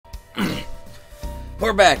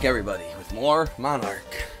We're back, everybody, with more Monark.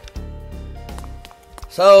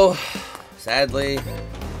 So, sadly,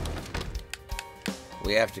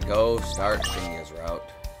 we have to go start Shinya's route,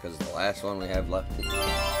 because the last one we have left to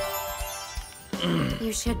do.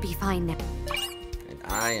 You should be fine now. And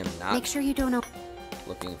I am not Make sure you don't know.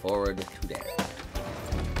 looking forward to that.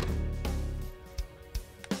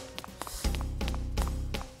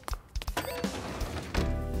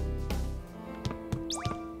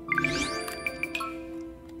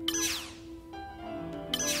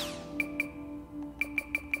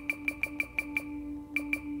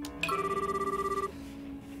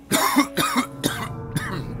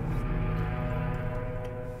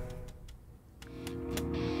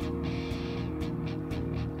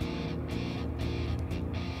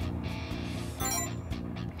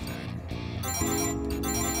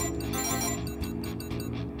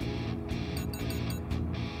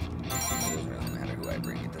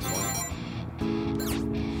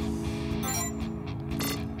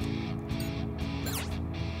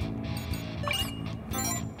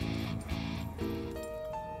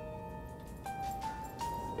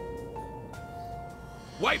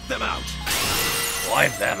 Wipe them out!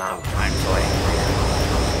 Wipe them out, I'm so angry.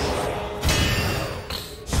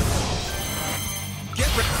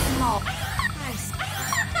 Get rid Small.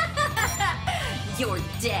 You're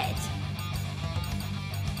dead.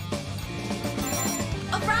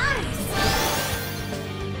 Arise!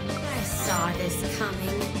 I saw this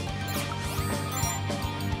coming.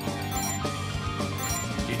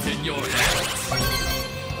 It's in your hands.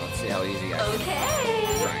 Let's see how easy I can Okay.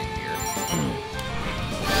 grind here.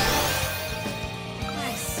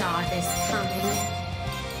 I saw this coming.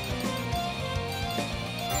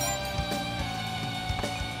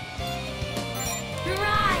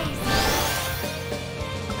 Rise!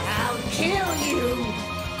 I'll kill you!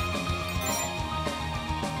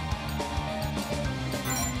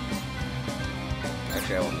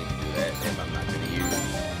 Actually, I won't need to do that if I'm not going to use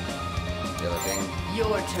the other thing.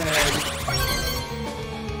 Your turn.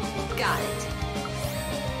 Got it.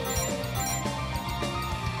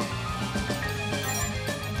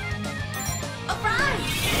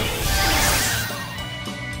 Arise!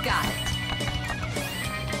 Got it.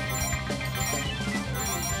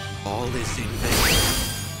 All is in vain.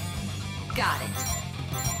 Got it.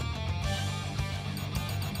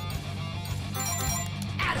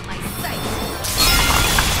 Out of my sight!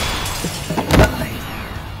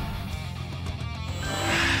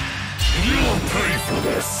 You'll pay for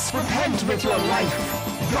this! Repent with your life.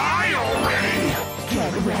 Die already!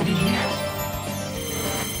 Get ready.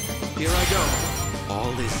 Here I go.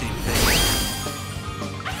 All is in vain.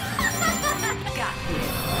 Got you.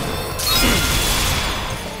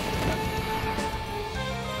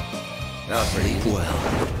 That was pretty easy. Well,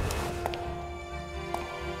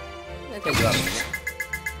 I think you have it.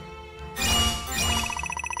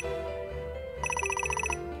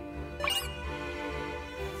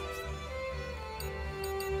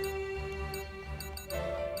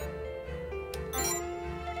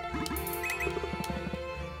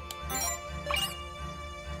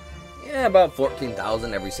 Yeah, about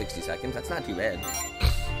 14,000 every 60 seconds. That's not too bad.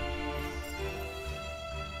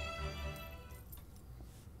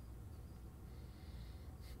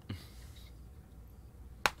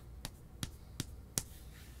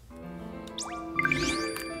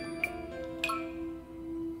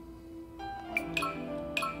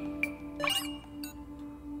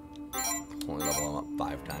 Only level them up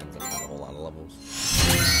 5 times. That's not a whole lot of levels.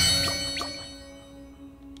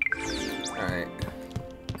 Alright.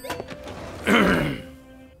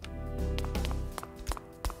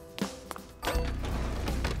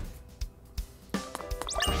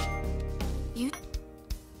 You.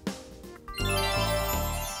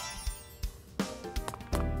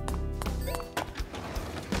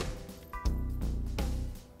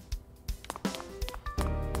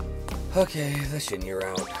 Okay, the Shinya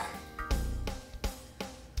route.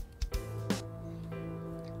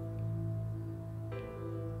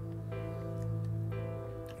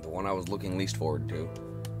 The one I was looking least forward to.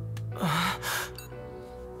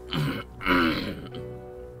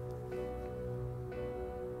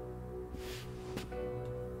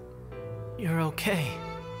 You're okay.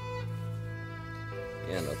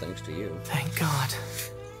 Yeah, no thanks to you. Thank God.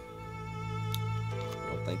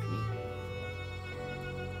 Don't thank me.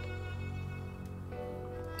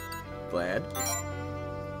 Glad?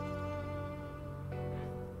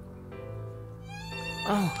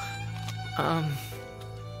 Oh,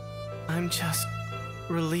 I'm just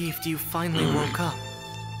relieved you finally woke up.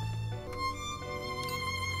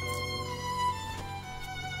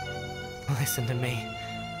 Listen to me.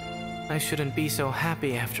 I shouldn't be so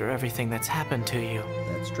happy after everything that's happened to you.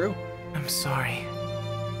 That's true. I'm sorry.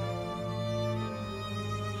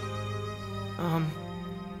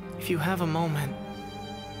 If you have a moment,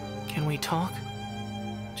 can we talk?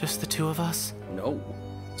 Just the two of us? No.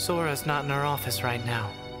 Sora's not in her office right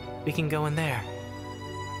now. We can go in there.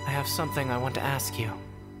 I have something I want to ask you.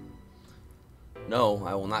 No,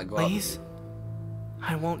 I will not go out. Please?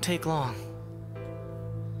 I won't take long.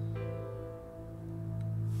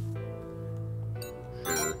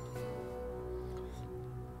 Sure.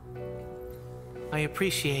 I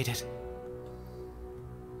appreciate it.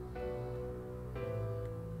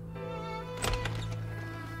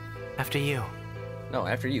 After you. No,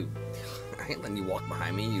 after you. I ain't letting you walk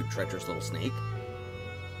behind me, you treacherous little snake.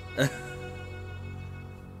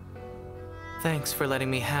 Thanks for letting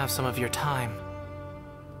me have some of your time.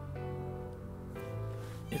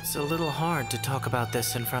 It's a little hard to talk about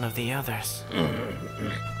this in front of the others.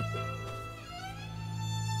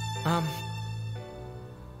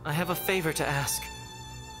 I have a favor to ask.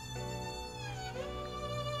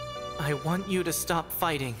 I want you to stop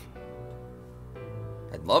fighting.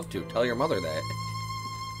 I'd love to. Tell your mother that.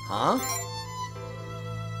 Huh?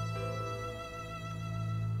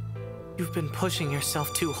 You've been pushing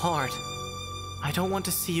yourself too hard. I don't want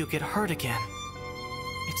to see you get hurt again.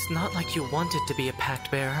 It's not like you wanted to be a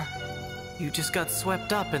pact bearer. You just got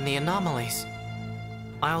swept up in the anomalies.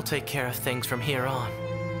 I'll take care of things from here on.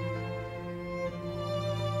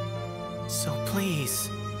 So please,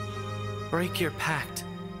 break your pact.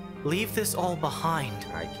 Leave this all behind.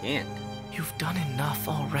 I can't. You've done enough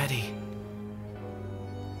already.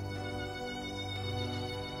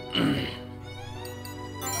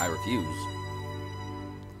 I refuse.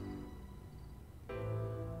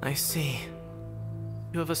 I see.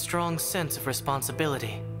 You have a strong sense of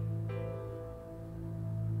responsibility.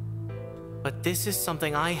 But this is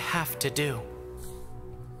something I have to do.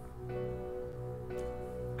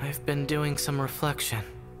 I've been doing some reflection.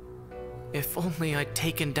 If only I'd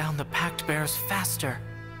taken down the Pact Bearers faster.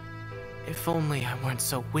 If only I weren't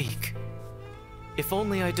so weak. If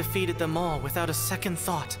only I defeated them all without a second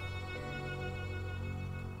thought.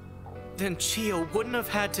 Then Chio wouldn't have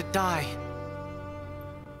had to die.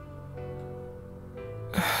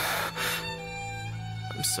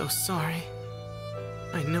 I'm so sorry.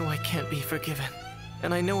 I know I can't be forgiven,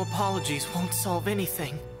 and I know apologies won't solve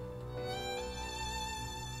anything.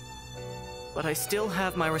 But I still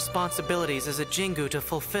have my responsibilities as a Jingu to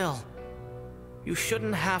fulfill. You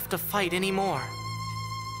shouldn't have to fight anymore.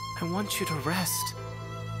 I want you to rest,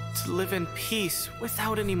 to live in peace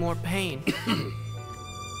without any more pain.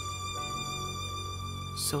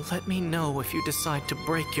 So let me know if you decide to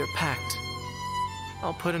break your pact.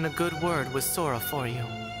 I'll put in a good word with Sora for you.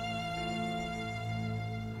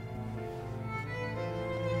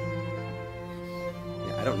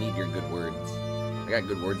 Yeah, I don't need your good words. I got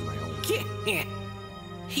good words of my own.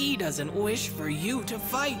 He doesn't wish for you to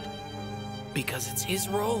fight. Because it's his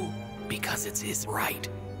role. Because it's his right.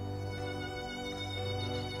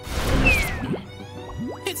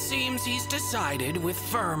 It seems he's decided with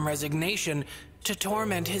firm resignation to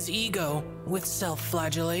torment his ego with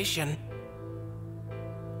self-flagellation.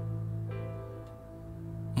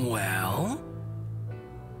 Well,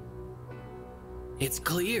 it's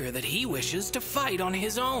clear that he wishes to fight on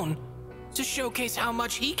his own, to showcase how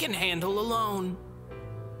much he can handle alone.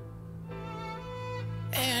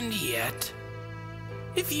 And yet,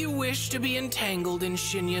 if you wish to be entangled in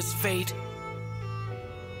Shinya's fate,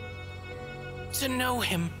 to know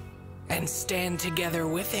him and stand together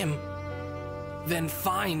with him, then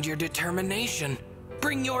find your determination.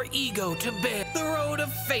 Bring your ego to bear. The road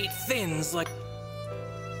of fate thins like...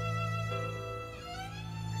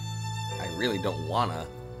 I really don't wanna.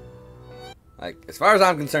 Like, as far as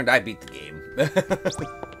I'm concerned, I beat the game.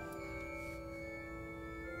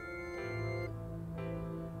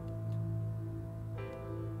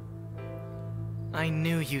 I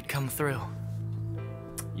knew you'd come through.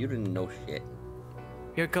 You didn't know shit.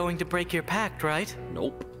 You're going to break your pact, right?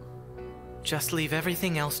 Nope. Just leave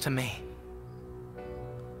everything else to me.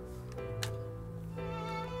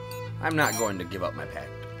 I'm not going to give up my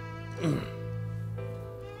pact.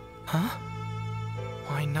 Huh?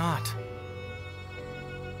 Why not?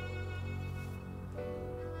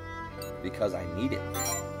 Because I need it.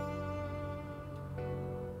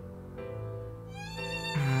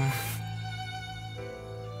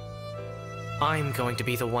 I'm going to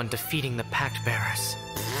be the one defeating the Pact Bearers.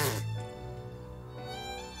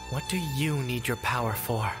 What do you need your power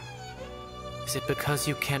for? Is it because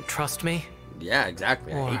you can't trust me? Yeah,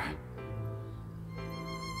 exactly. Or I hate you.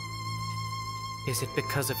 is it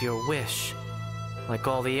because of your wish like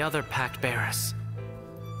all the other pact bearers.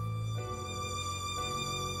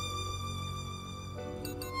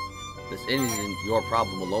 This isn't your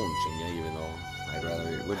problem alone, Shinya, even though I'd rather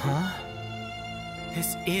it would be. Huh?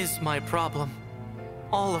 This is my problem.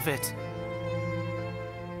 All of it.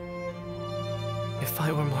 If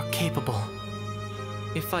I were more capable,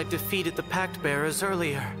 if I'd defeated the pact bearers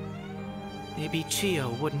earlier, maybe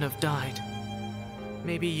Chiyo wouldn't have died.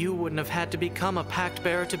 Maybe you wouldn't have had to become a pact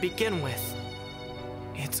bearer to begin with.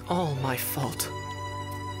 It's all my fault.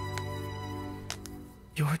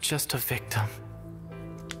 You're just a victim.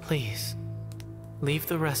 Please, leave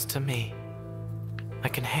the rest to me. I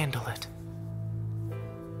can handle it.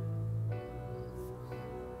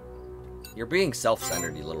 You're being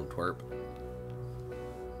self-centered, you little twerp.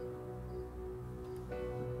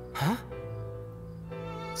 Huh?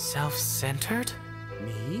 Self-centered?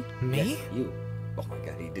 Me? Me? Yes, you. Oh my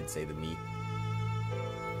god, he did say the me.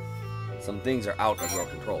 Some things are out of your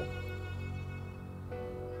control.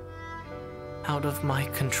 Out of my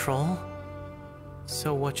control?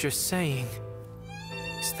 So what you're saying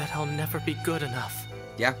is that I'll never be good enough.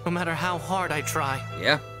 Yeah. No matter how hard I try.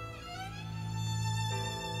 Yeah.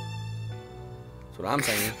 That's what I'm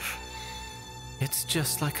saying. It's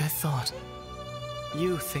just like I thought.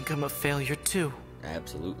 You think I'm a failure too.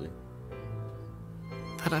 Absolutely.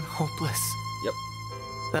 That I'm hopeless. Yep.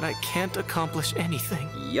 That I can't accomplish anything.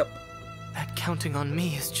 Yep. That counting on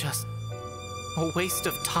me is just a waste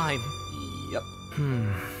of time. Yep.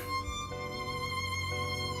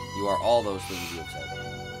 You are all those things you have said.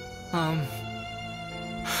 I'm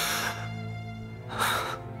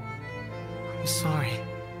sorry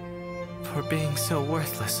for being so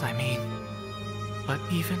worthless, I mean. But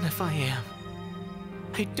even if I am,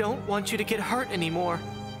 I don't want you to get hurt anymore.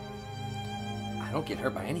 I don't get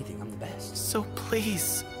hurt by anything. I'm the best. So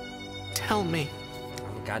please, tell me,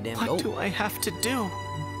 I'm a goddamn what goat. do I have to do?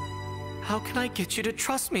 How can I get you to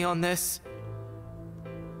trust me on this?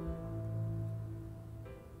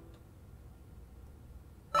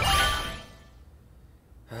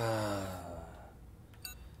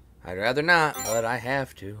 I'd rather not, but I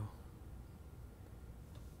have to.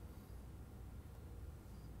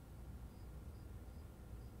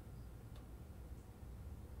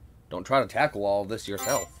 Don't try to tackle all of this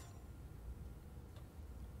yourself.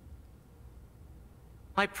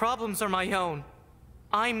 My problems are my own.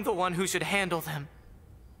 I'm the one who should handle them.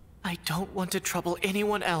 I don't want to trouble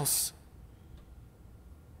anyone else.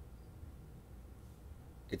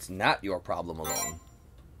 It's not your problem alone.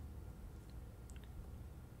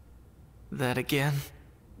 That again?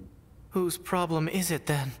 Whose problem is it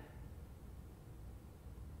then?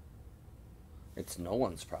 It's no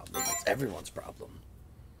one's problem. It's everyone's problem.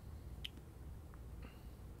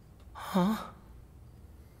 Huh?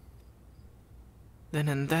 Then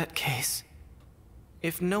in that case,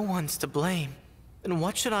 if no one's to blame, then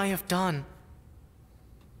what should I have done?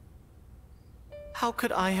 How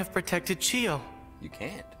could I have protected Chiyo? You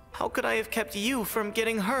can't. How could I have kept you from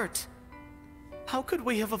getting hurt? How could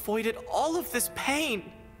we have avoided all of this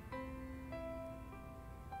pain?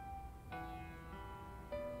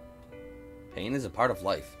 Pain is a part of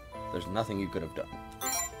life. There's nothing you could have done.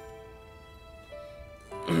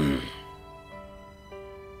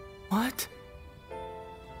 What?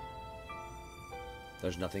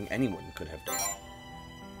 There's nothing anyone could have done.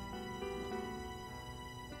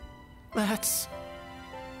 That's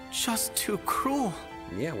just too cruel.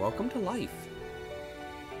 Yeah, welcome to life.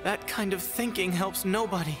 That kind of thinking helps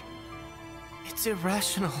nobody. It's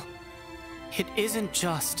irrational. It isn't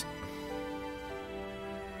just.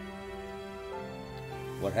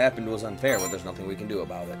 What happened was unfair, but there's nothing we can do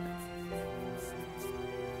about it.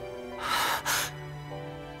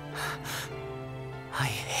 I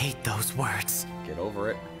hate those words. Get over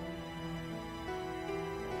it.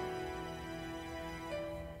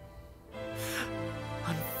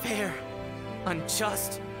 Unfair,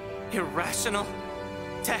 unjust, irrational.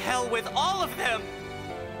 To hell with all of them!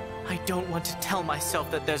 I don't want to tell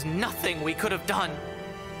myself that there's nothing we could have done.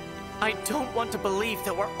 I don't want to believe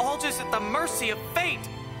that we're all just at the mercy of fate.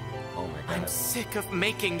 Oh my god. I'm sick of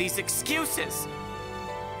making these excuses.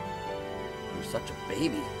 You're such a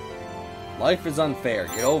baby. Life is unfair.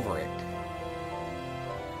 Get over it.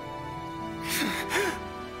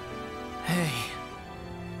 Hey.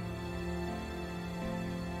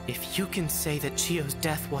 If you can say that Chiyo's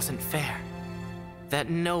death wasn't fair, that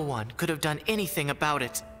no one could have done anything about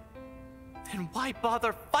it, then why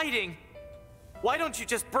bother fighting? Why don't you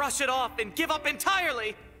just brush it off and give up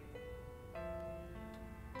entirely?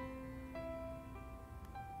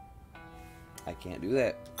 I can't do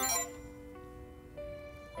that.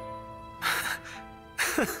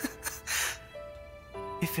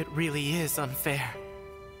 If it really is unfair,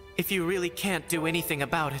 if you really can't do anything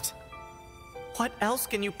about it, what else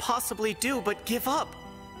can you possibly do but give up?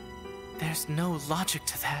 There's no logic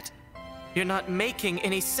to that. You're not making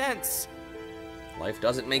any sense. Life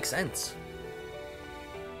doesn't make sense.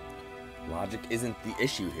 Logic isn't the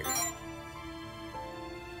issue here.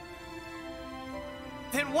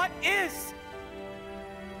 Then what is?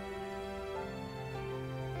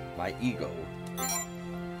 My ego.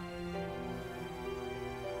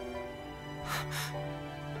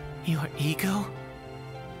 Your ego?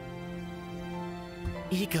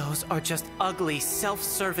 Egos are just ugly,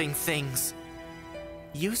 self-serving things.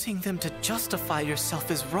 Using them to justify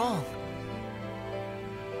yourself is wrong.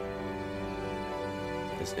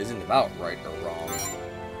 This isn't about right or wrong.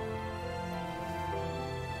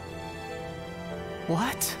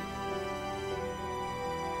 What?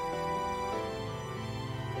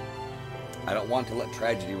 I don't want to let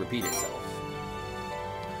tragedy repeat itself.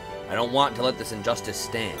 I don't want to let this injustice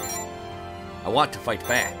stand. I want to fight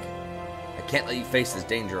back. I can't let you face this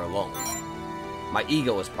danger alone. My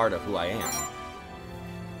ego is part of who I am.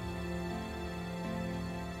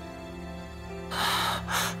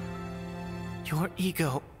 Your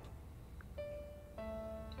ego...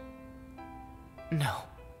 No.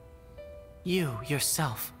 You,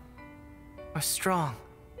 yourself, are strong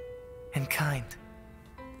and kind.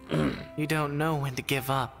 You don't know when to give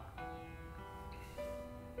up.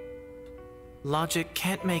 Logic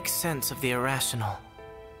can't make sense of the irrational.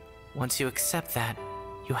 Once you accept that,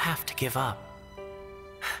 you have to give up.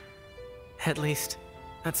 At least,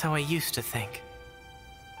 that's how I used to think.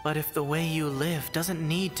 But if the way you live doesn't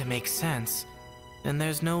need to make sense, then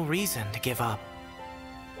there's no reason to give up.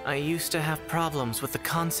 I used to have problems with the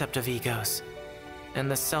concept of egos, and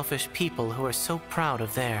the selfish people who are so proud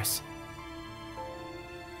of theirs.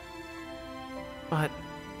 But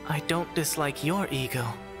I don't dislike your ego,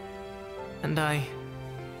 and I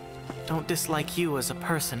don't dislike you as a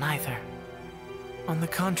person either. On the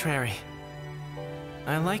contrary,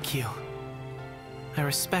 I like you. I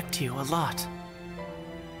respect you a lot.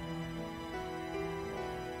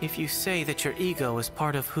 If you say that your ego is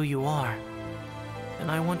part of who you are, then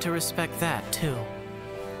I want to respect that too.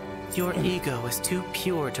 Your ego is too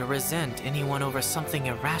pure to resent anyone over something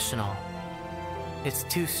irrational. It's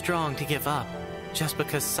too strong to give up just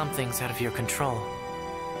because something's out of your control.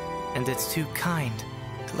 And it's too kind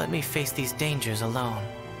to let me face these dangers alone.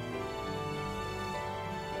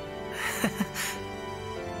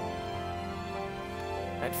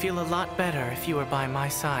 I'd feel a lot better if you were by my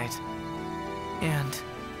side. And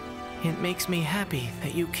it makes me happy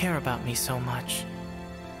that you care about me so much.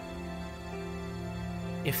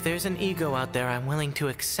 If there's an ego out there I'm willing to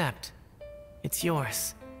accept, it's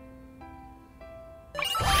yours.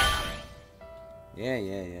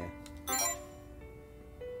 Yeah.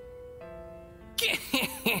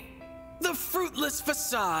 The fruitless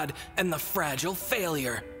facade and the fragile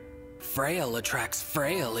failure. Frail attracts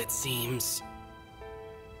frail, it seems.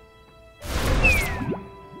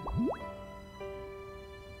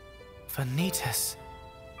 Vanitas.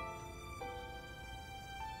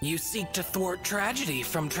 You seek to thwart tragedy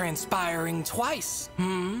from transpiring twice,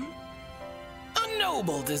 A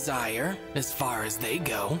noble desire, as far as they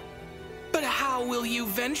go. But how will you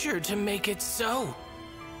venture to make it so?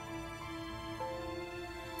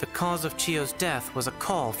 The cause of Chio's death was a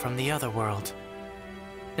call from the other world.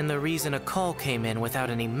 And the reason a call came in without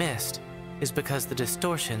any mist is because the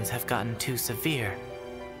distortions have gotten too severe.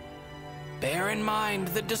 Bear in mind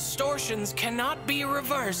that distortions cannot be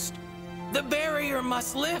reversed. The barrier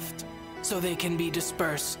must lift, so they can be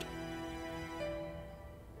dispersed.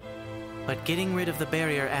 But getting rid of the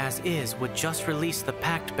barrier as is would just release the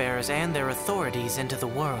Pact Bearers and their authorities into the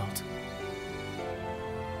world.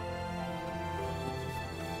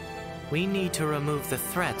 We need to remove the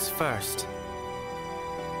threats first.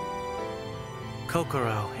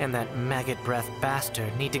 Kokoro and that maggot breath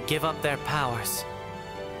bastard need to give up their powers.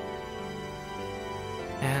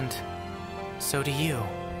 And so do you,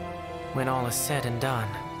 when all is said and done.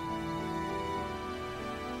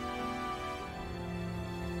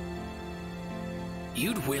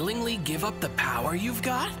 You'd willingly give up the power you've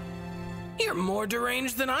got? You're more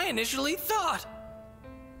deranged than I initially thought.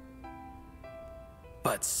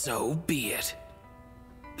 But so be it.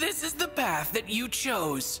 This is the path that you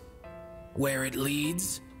chose. Where it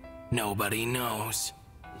leads, nobody knows.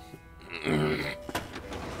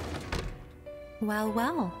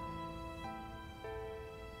 Well.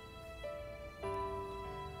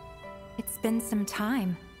 It's been some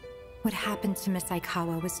time. What happened to Miss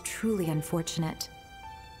Aikawa was truly unfortunate.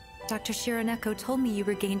 Dr. Shironeko told me you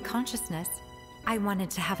regained consciousness. I wanted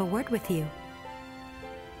to have a word with you.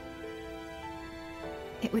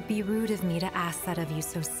 It would be rude of me to ask that of you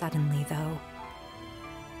so suddenly, though.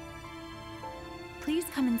 Please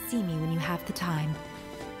come and see me when you have the time.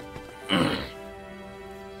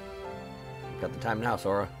 Got the time now,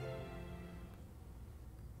 Sora.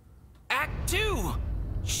 Act 2!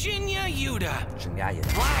 Shinya Yuda, Shinya.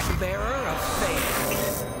 Flag Bearer of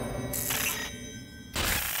Fate.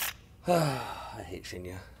 I hate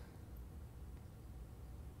Shinya.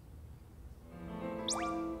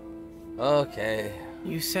 Okay.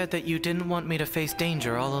 You said that you didn't want me to face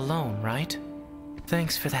danger all alone, right?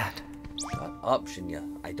 Thanks for that. Shut up, Shinya.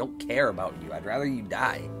 I don't care about you. I'd rather you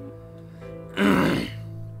die. Should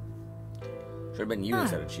have been you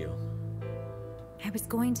instead of Chio. I was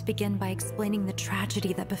going to begin by explaining the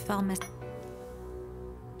tragedy that befell Miss...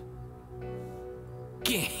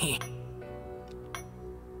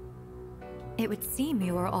 It would seem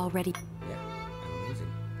you are already... Yeah, I'm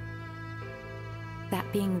amazing.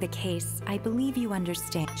 That being the case, I believe you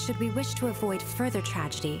understand. Should we wish to avoid further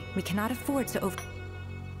tragedy, we cannot afford to over...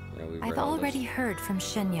 Yeah, we've I've read all already this. heard from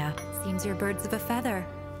Shinya. Seems you're birds of a feather.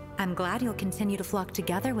 I'm glad you'll continue to flock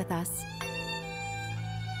together with us.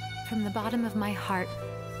 From the bottom of my heart,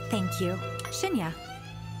 thank you. Shinya,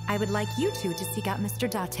 I would like you two to seek out Mr.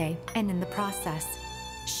 Date, and in the process,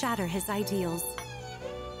 shatter his ideals.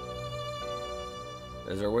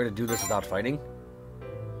 Is there a way to do this without fighting?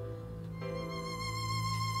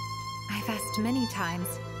 I've asked many times,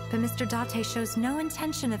 but Mr. Date shows no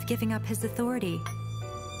intention of giving up his authority.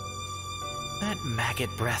 That maggot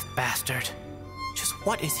breath bastard. Just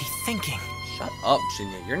what is he thinking? Shut up,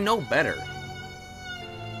 Shinya. You're no better.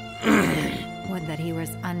 Would that he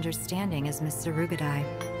was understanding as Miss Sarugadai.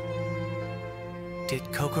 Did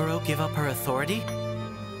Kokoro give up her authority?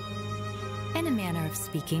 In a manner of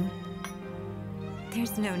speaking.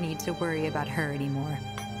 There's no need to worry about her anymore.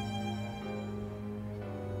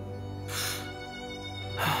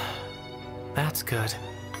 That's good.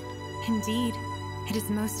 Indeed, it is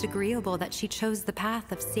most agreeable that she chose the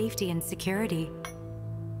path of safety and security.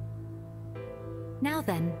 Now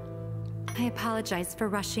then, I apologize for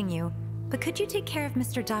rushing you, but could you take care of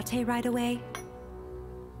Mr. Date right away?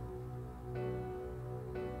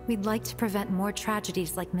 We'd like to prevent more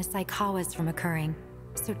tragedies like Miss Aikawa's from occurring,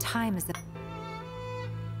 so time is...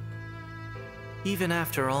 Even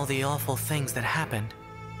after all the awful things that happened,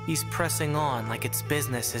 he's pressing on like it's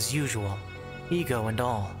business as usual. Ego and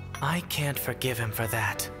all. I can't forgive him for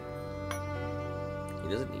that. He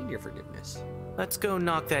doesn't need your forgiveness. Let's go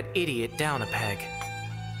knock that idiot down a peg.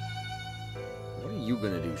 What are you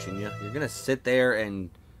gonna do, Shinya? You're gonna sit there and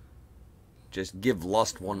just give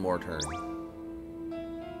lust one more turn.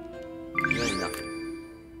 You ain't nothing.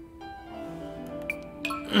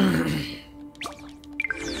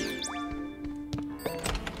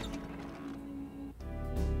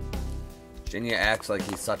 Shinya acts like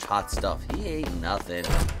he's such hot stuff. He ain't nothing.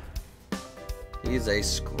 He's a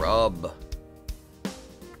scrub.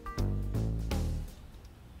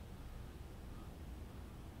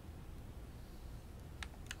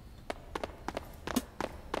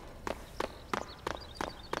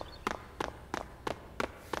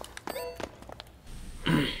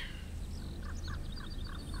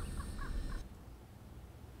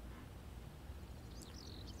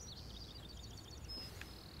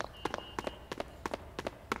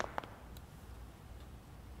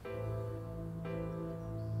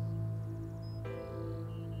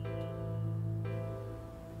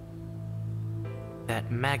 That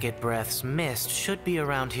maggot breath's mist should be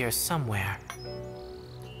around here somewhere.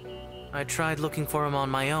 I tried looking for him on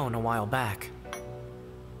my own a while back.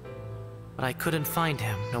 But I couldn't find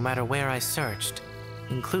him no matter where I searched,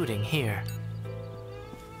 including here.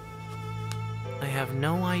 I have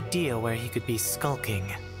no idea where he could be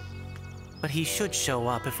skulking. But he should show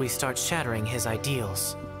up if we start shattering his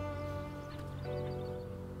ideals.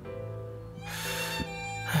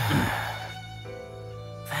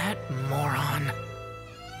 That moron.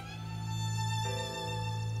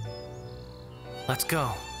 Let's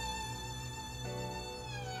go.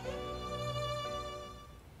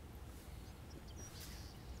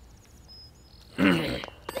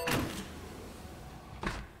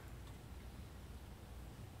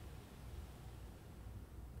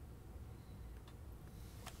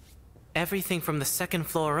 Everything from the second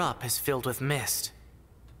floor up is filled with mist.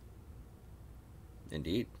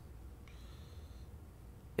 Indeed.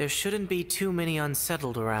 There shouldn't be too many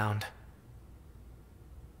unsettled around.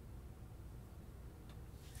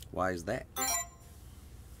 Why is that?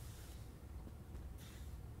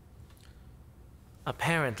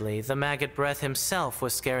 Apparently, the maggot breath himself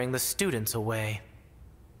was scaring the students away.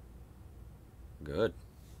 Good.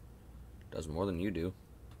 Does more than you do.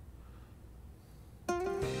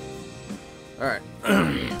 Alright.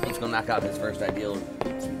 Let's go knock out his first ideal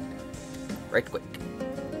right quick.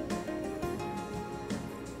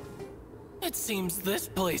 It seems this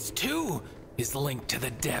place, too, is linked to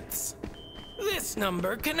the depths. This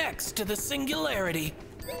number connects to the singularity.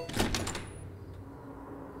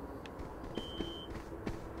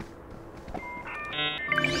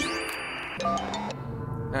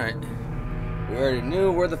 Alright. We already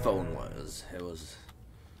knew where the phone was. It was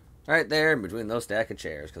right there in between those stack of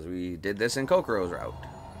chairs, because we did this in Kokoro's route.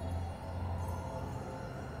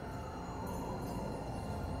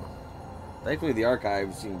 Thankfully, the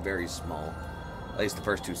archives seem very small. At least the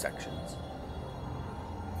first two sections.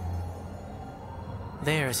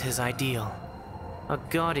 There's his ideal. A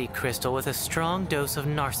gaudy crystal with a strong dose of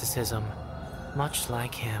narcissism. Much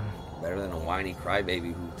like him. Better than a whiny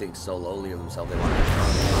crybaby who thinks so lowly of himself they want to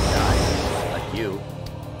die. Like you.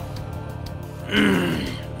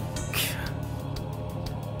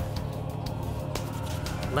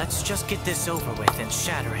 Let's just get this over with and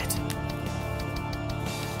shatter it.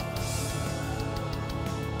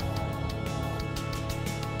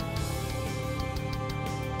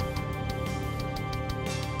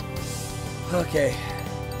 Okay.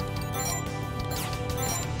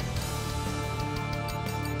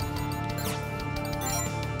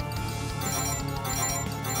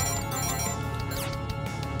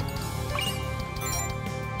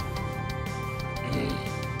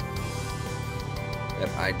 Yep,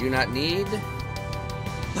 I do not need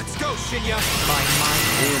Let's go, Shinya!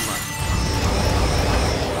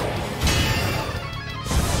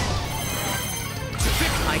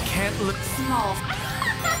 I can't look. Small.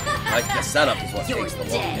 like the setup is what You're takes the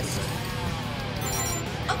dead. longest.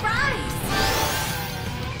 Arise!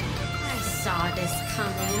 I saw this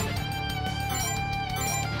coming.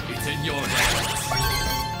 It's in your hands.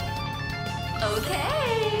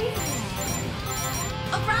 Okay.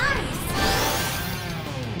 Arise!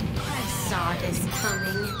 I saw this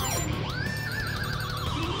coming.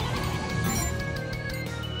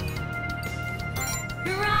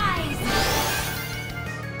 Rise!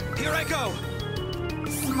 Here I go!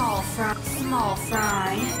 Small fry. Small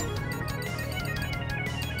fry.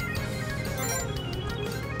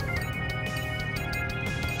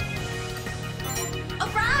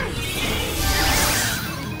 Arise!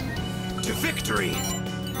 To victory!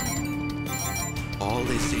 All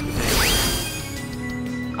is in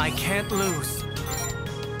vain. I can't lose.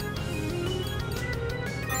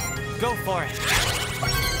 Go for it.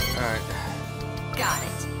 Alright. Got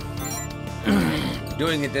it.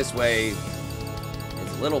 Doing it this way is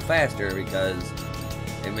a little faster because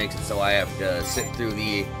it makes it so I have to sit through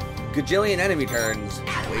the gajillion enemy turns.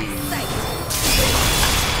 Out of my Wait. sight.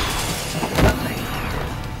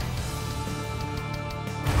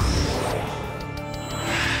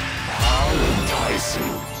 How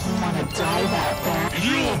enticing! Wanna die that bad?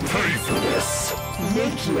 You'll pay for this!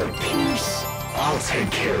 Make your peace. I'll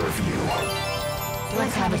take care of you.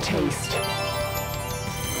 Let's have a taste.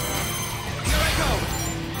 Here I go!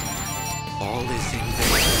 All is in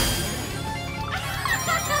vain.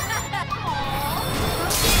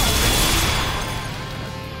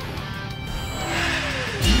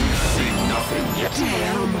 You see nothing yet.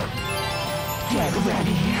 Damn. Get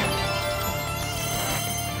ready.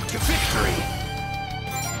 To victory!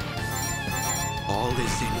 All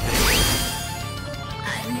is in vain.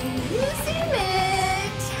 I'm losing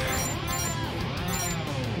it.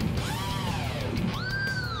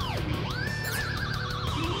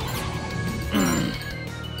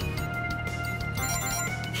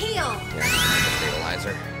 Heal. Yeah,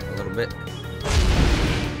 stabilizer a little bit.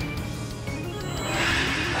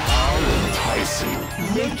 How enticing!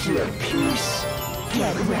 Make your peace.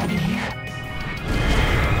 Get ready.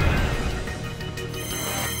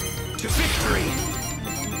 To victory!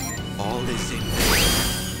 All is in vain.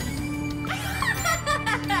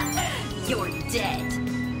 You're dead.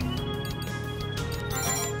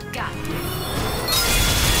 Got you.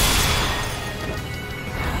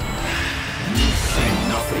 You see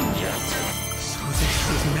nothing yet. So this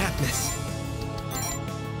is madness.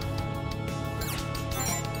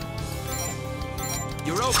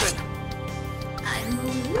 You're open. I'm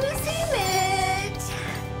losing it.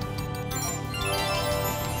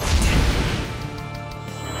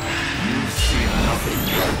 You see nothing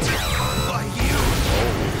yet. By you.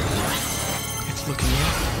 It's looking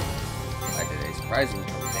rough. I did a surprising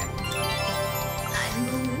damage.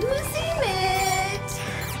 I'm losing it.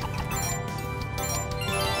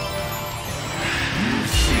 You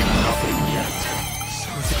see nothing yet.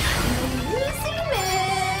 So Losing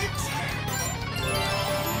it.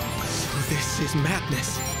 this is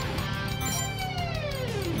madness.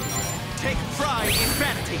 Take pride in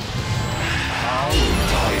vanity.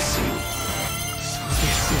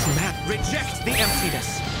 Reject the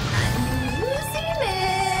emptiness. I'm losing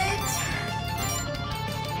it.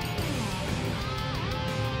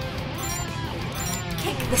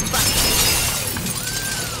 Kick the butt.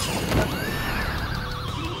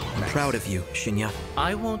 I'm proud of you, Shinya.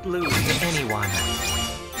 I won't lose to anyone.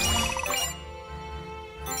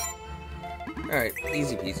 Alright,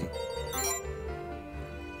 easy peasy.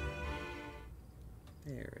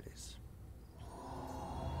 There it is.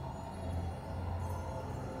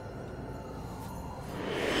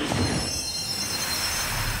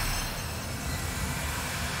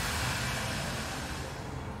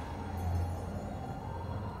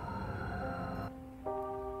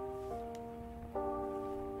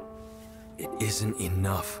 It isn't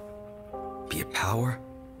enough. Be it power,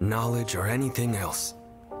 knowledge, or anything else.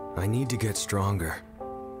 I need to get stronger,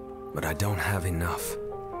 but I don't have enough.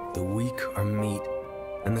 The weak are meat,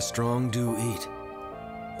 and the strong do eat.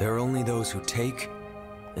 There are only those who take,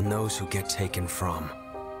 and those who get taken from.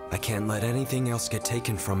 I can't let anything else get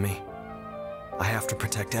taken from me. I have to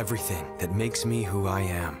protect everything that makes me who I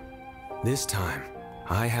am. This time,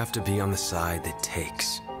 I have to be on the side that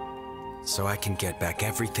takes, so I can get back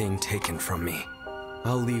everything taken from me.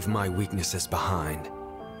 I'll leave my weaknesses behind,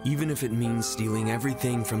 even if it means stealing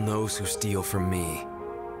everything from those who steal from me.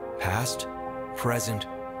 Past, present,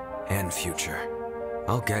 and future.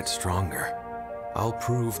 I'll get stronger. I'll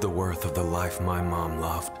prove the worth of the life my mom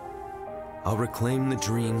loved. I'll reclaim the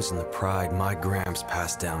dreams and the pride my gramps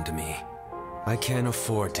passed down to me. I can't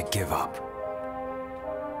afford to give up.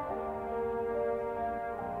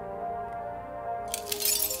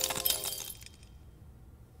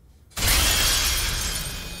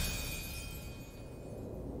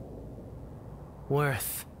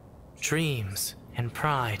 Worth, dreams, and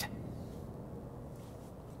pride.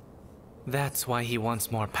 That's why he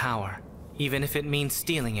wants more power, even if it means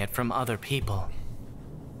stealing it from other people.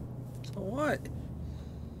 So what?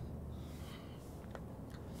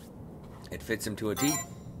 It fits him to a T.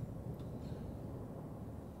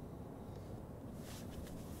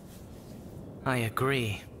 I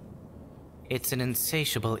agree. It's an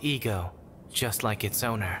insatiable ego, just like its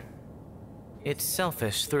owner. It's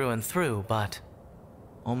selfish through and through, but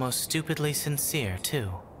almost stupidly sincere,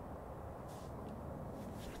 too.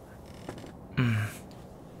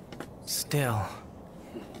 Still,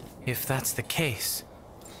 if that's the case,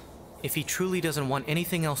 if he truly doesn't want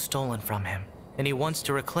anything else stolen from him, and he wants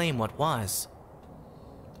to reclaim what was,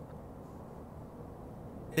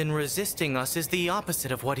 then resisting us is the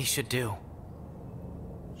opposite of what he should do.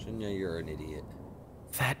 Shinya, you're an idiot.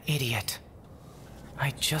 That idiot.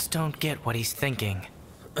 I just don't get what he's thinking.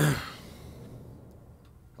 At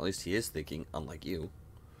least he is thinking, unlike you.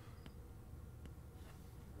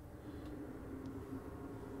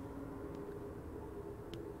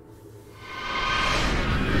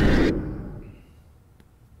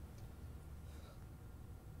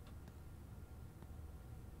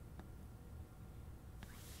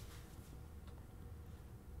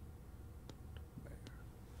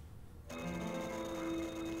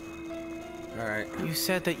 Alright. You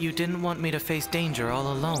said that you didn't want me to face danger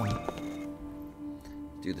all alone.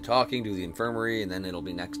 Do the talking, do the infirmary, and then it'll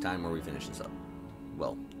be next time where we finish this up.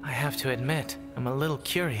 Well, I have to admit, I'm a little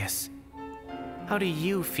curious. How do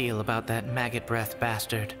you feel about that maggot breath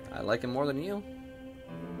bastard? I like him more than you.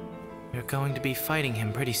 You're going to be fighting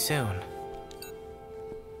him pretty soon.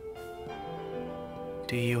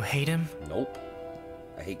 Do you hate him? Nope.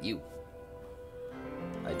 I hate you.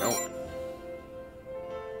 I don't.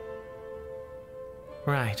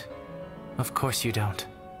 Right. Of course you don't.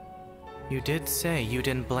 You did say you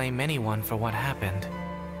didn't blame anyone for what happened.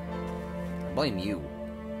 I blame you.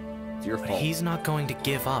 It's your But fault. he's not going to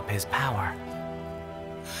give up his power.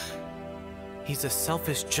 He's a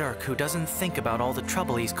selfish jerk who doesn't think about all the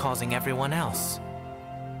trouble he's causing everyone else.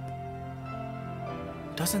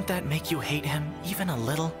 Doesn't that make you hate him even a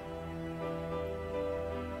little?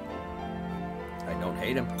 I don't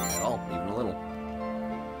hate him at all, even a little.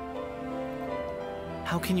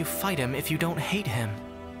 How can you fight him if you don't hate him?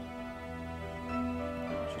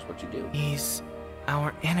 It's just what you do. He's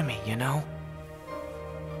our enemy, you know?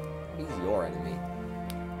 He's your enemy.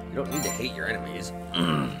 You don't need to hate your enemies.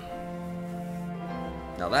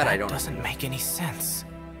 Now that I don't. Doesn't make any sense.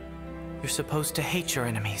 You're supposed to hate your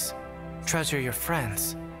enemies, treasure your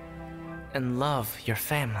friends, and love your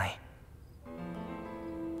family.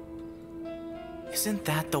 Isn't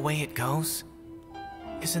that the way it goes?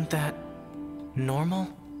 Isn't that normal?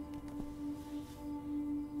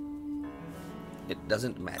 It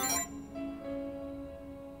doesn't matter.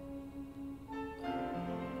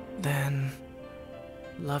 Then,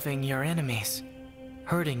 loving your enemies,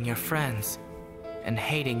 hurting your friends, and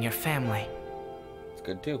hating your family. It's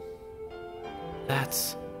good too.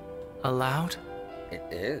 That's allowed? It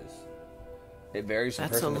is. It varies from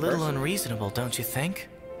That's a person to little person. unreasonable, don't you think?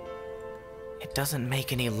 It doesn't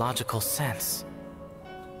make any logical sense.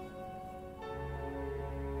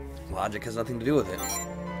 Logic has nothing to do with it.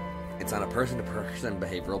 It's on a person-to-person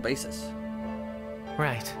behavioral basis.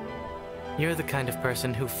 Right. You're the kind of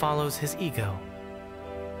person who follows his ego.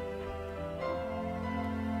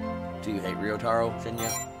 Do you hate Ryotaro, Shinya?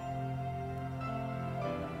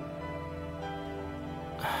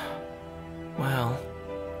 Well,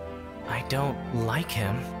 I don't like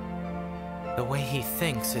him. The way he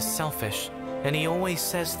thinks is selfish, and he always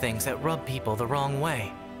says things that rub people the wrong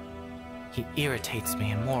way. He irritates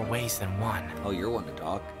me in more ways than one. Oh, you're one to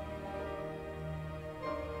talk.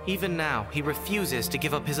 Even now, he refuses to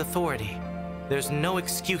give up his authority. There's no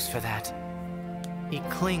excuse for that. He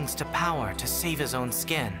clings to power to save his own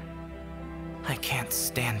skin. I can't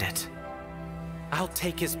stand it. I'll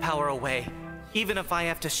take his power away, even if I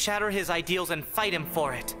have to shatter his ideals and fight him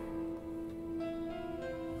for it.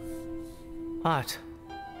 But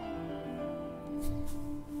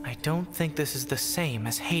I don't think this is the same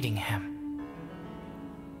as hating him.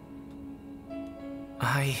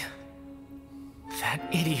 That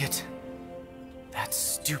idiot. That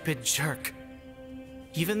stupid jerk.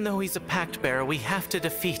 Even though he's a pact bearer we have to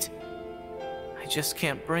defeat, I just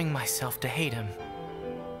can't bring myself to hate him.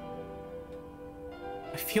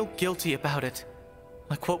 I feel guilty about it,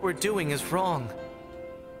 like what we're doing is wrong.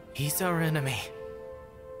 He's our enemy.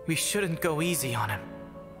 We shouldn't go easy on him,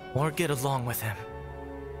 or get along with him.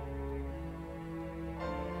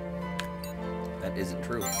 That isn't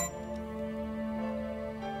true.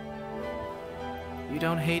 You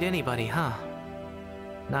don't hate anybody, huh?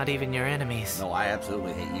 Not even your enemies. No, I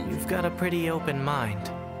absolutely hate you. You've got a pretty open mind.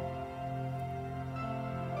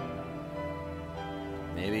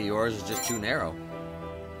 Maybe yours is just too narrow.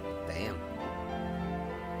 Damn.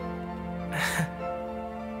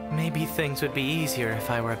 Maybe things would be easier if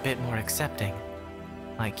I were a bit more accepting.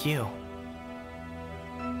 Like you.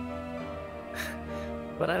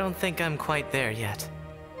 But I don't think I'm quite there yet.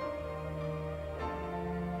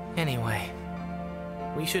 Anyway,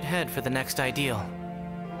 we should head for the next ideal.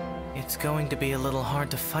 It's going to be a little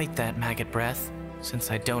hard to fight that maggot breath,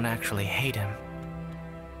 since I don't actually hate him.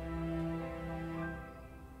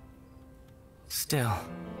 Still,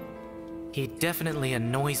 he definitely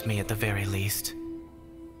annoys me at the very least.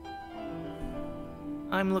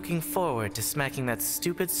 I'm looking forward to smacking that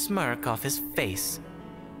stupid smirk off his face.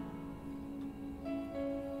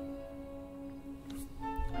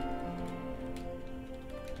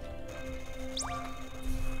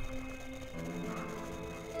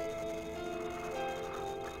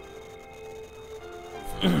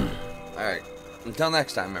 Alright, until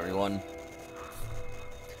next time, everyone.